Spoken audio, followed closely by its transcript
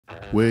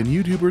When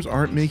YouTubers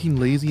aren't making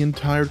lazy and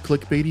tired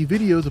clickbaity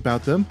videos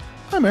about them,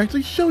 I'm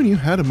actually showing you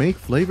how to make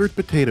flavored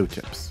potato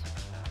chips.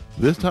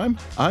 This time,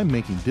 I'm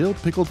making dill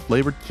pickled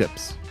flavored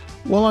chips.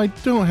 While I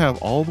don't have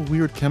all the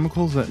weird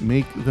chemicals that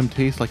make them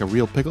taste like a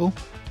real pickle,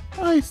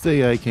 I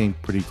say I came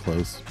pretty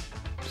close.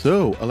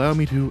 So allow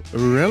me to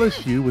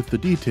relish you with the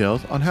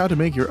details on how to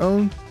make your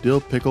own dill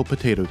pickle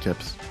potato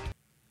chips.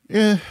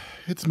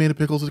 It's made of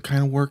pickles, it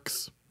kind of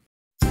works.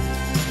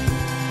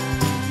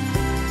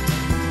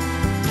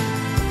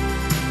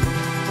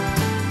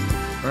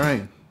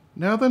 Alright,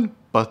 now then,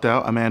 bust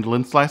out a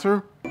mandolin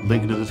slicer,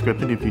 link in the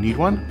description if you need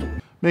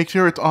one. Make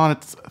sure it's on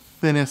its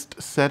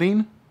thinnest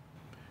setting.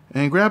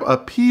 And grab a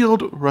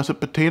peeled russet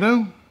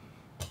potato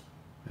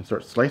and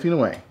start slicing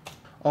away.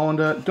 Oh,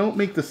 and don't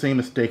make the same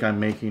mistake I'm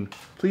making.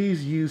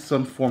 Please use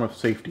some form of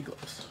safety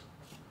gloves.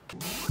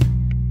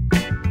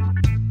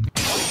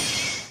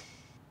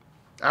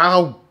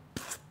 Ow!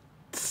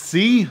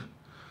 See?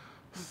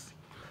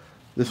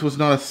 This was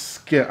not a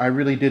skit. I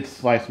really did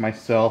slice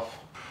myself.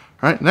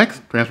 Alright,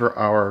 next, transfer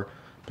our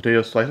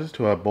potato slices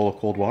to a bowl of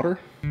cold water.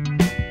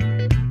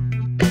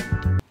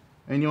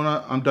 And you know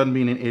what? I'm done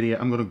being an idiot.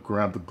 I'm going to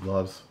grab the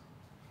gloves.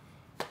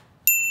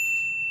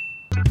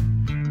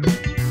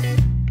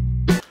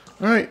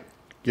 Alright,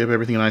 give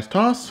everything a nice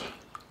toss.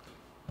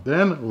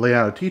 Then lay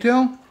out a tea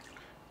towel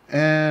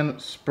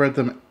and spread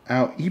them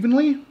out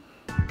evenly.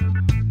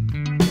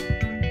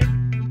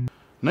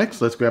 Next,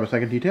 let's grab a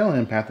second tea towel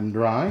and pat them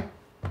dry.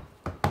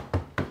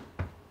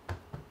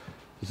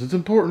 This is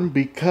important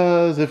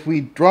because if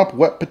we drop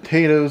wet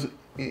potatoes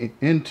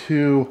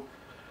into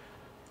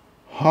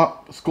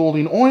hot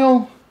scalding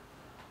oil,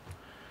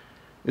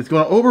 it's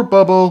going to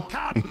overbubble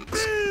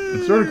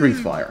and start a grease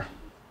fire.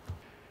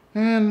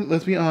 And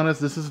let's be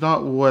honest, this is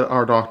not what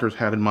our doctors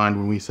had in mind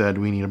when we said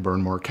we need to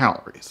burn more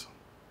calories.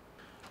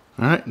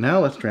 Alright, now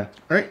let's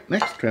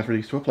transfer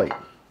these to a plate.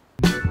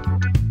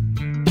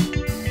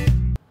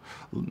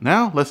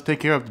 Now let's take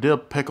care of the dill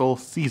pickle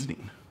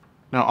seasoning.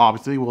 Now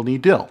obviously we'll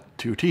need dill,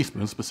 2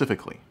 teaspoons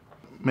specifically.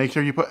 Make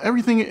sure you put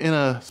everything in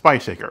a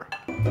spice shaker.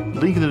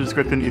 Link in the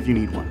description if you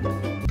need one.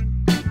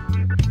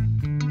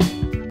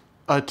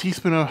 A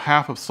teaspoon and a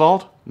half of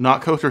salt,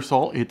 not kosher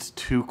salt, it's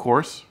too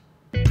coarse.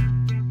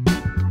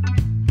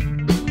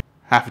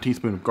 Half a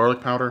teaspoon of garlic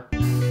powder,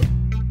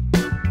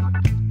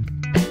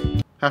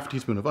 half a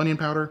teaspoon of onion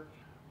powder,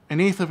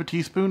 1/8 of a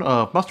teaspoon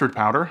of mustard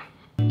powder,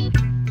 and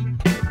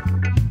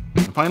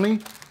finally,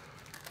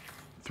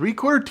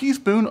 3/4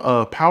 teaspoon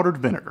of powdered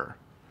vinegar.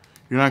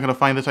 You're not going to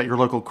find this at your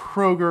local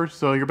Kroger,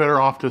 so you're better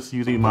off just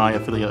using my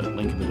affiliate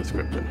link in the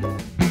description.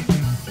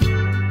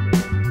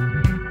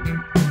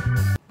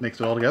 Mix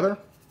it all together,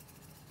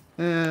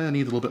 and it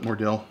needs a little bit more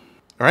dill.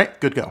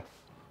 Alright, good to go.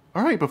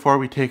 Alright, before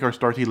we take our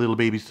starchy little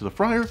babies to the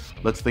fryer,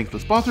 let's thank the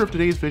sponsor of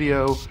today's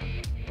video,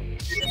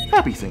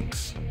 Happy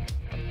Sinks.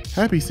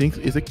 Happy Sinks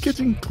is a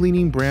kitchen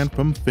cleaning brand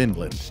from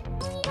Finland.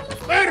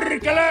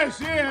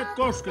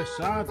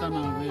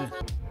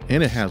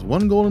 And it has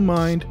one goal in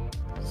mind,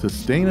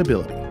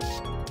 sustainability.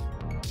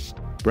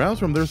 Browse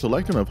from their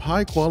selection of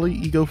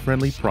high-quality,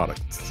 eco-friendly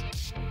products.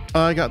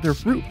 I got their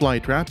fruit fly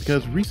trap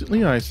because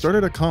recently I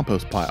started a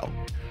compost pile.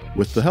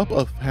 With the help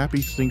of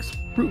Happy Sinks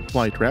fruit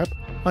fly trap,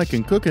 I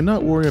can cook and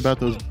not worry about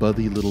those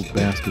buzzy little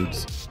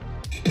bastards.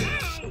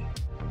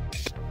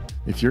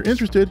 If you're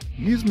interested,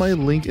 use my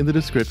link in the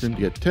description to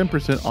get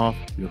 10% off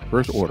your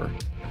first order.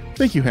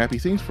 Thank you Happy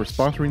Sinks for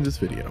sponsoring this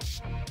video.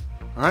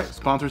 Alright,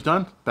 sponsor's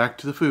done. Back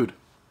to the food.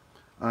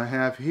 I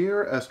have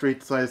here a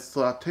straight-sized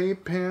saute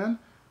pan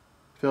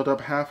filled up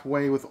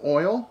halfway with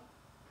oil.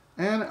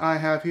 And I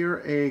have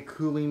here a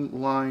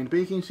cooling lined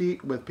baking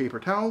sheet with paper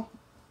towel.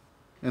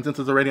 And since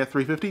it's already at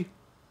 350,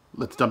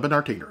 let's dump in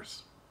our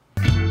taters.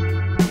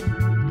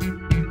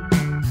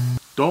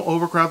 Don't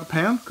overcrowd the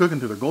pan, cook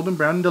until they're golden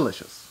brown and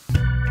delicious.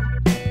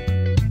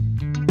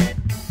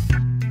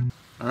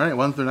 Alright,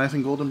 once they're nice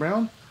and golden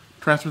brown,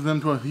 transfer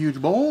them to a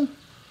huge bowl.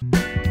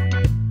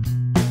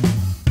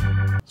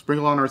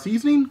 Sprinkle on our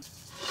seasoning.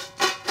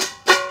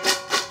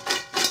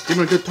 Give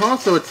them a good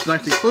toss so it's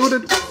nicely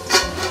coated.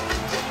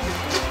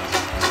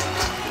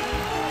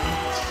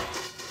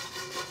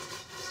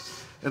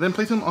 And then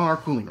place them on our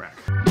cooling rack.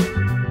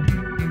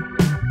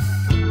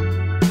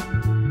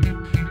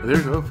 There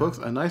you go, folks,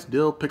 a nice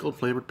dill pickled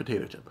flavored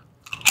potato chip.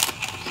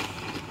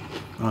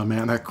 Oh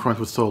man, that crunch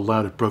was so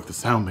loud it broke the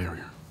sound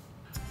barrier.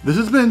 This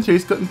has been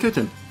Chase Cuttin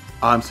Kitchen.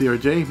 I'm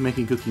CRJ,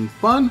 making cooking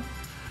fun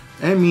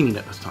and meaning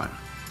it this time.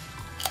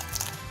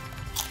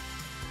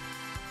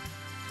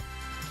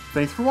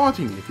 Thanks for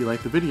watching. If you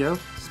liked the video,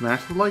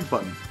 smash the like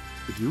button.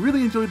 If you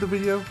really enjoyed the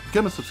video,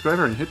 become a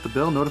subscriber and hit the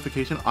bell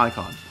notification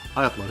icon.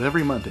 I upload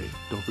every Monday.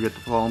 Don't forget to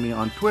follow me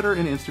on Twitter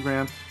and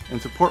Instagram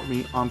and support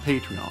me on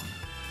Patreon.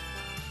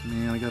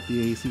 Man, I got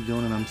the AC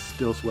going and I'm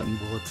still sweating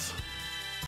bullets.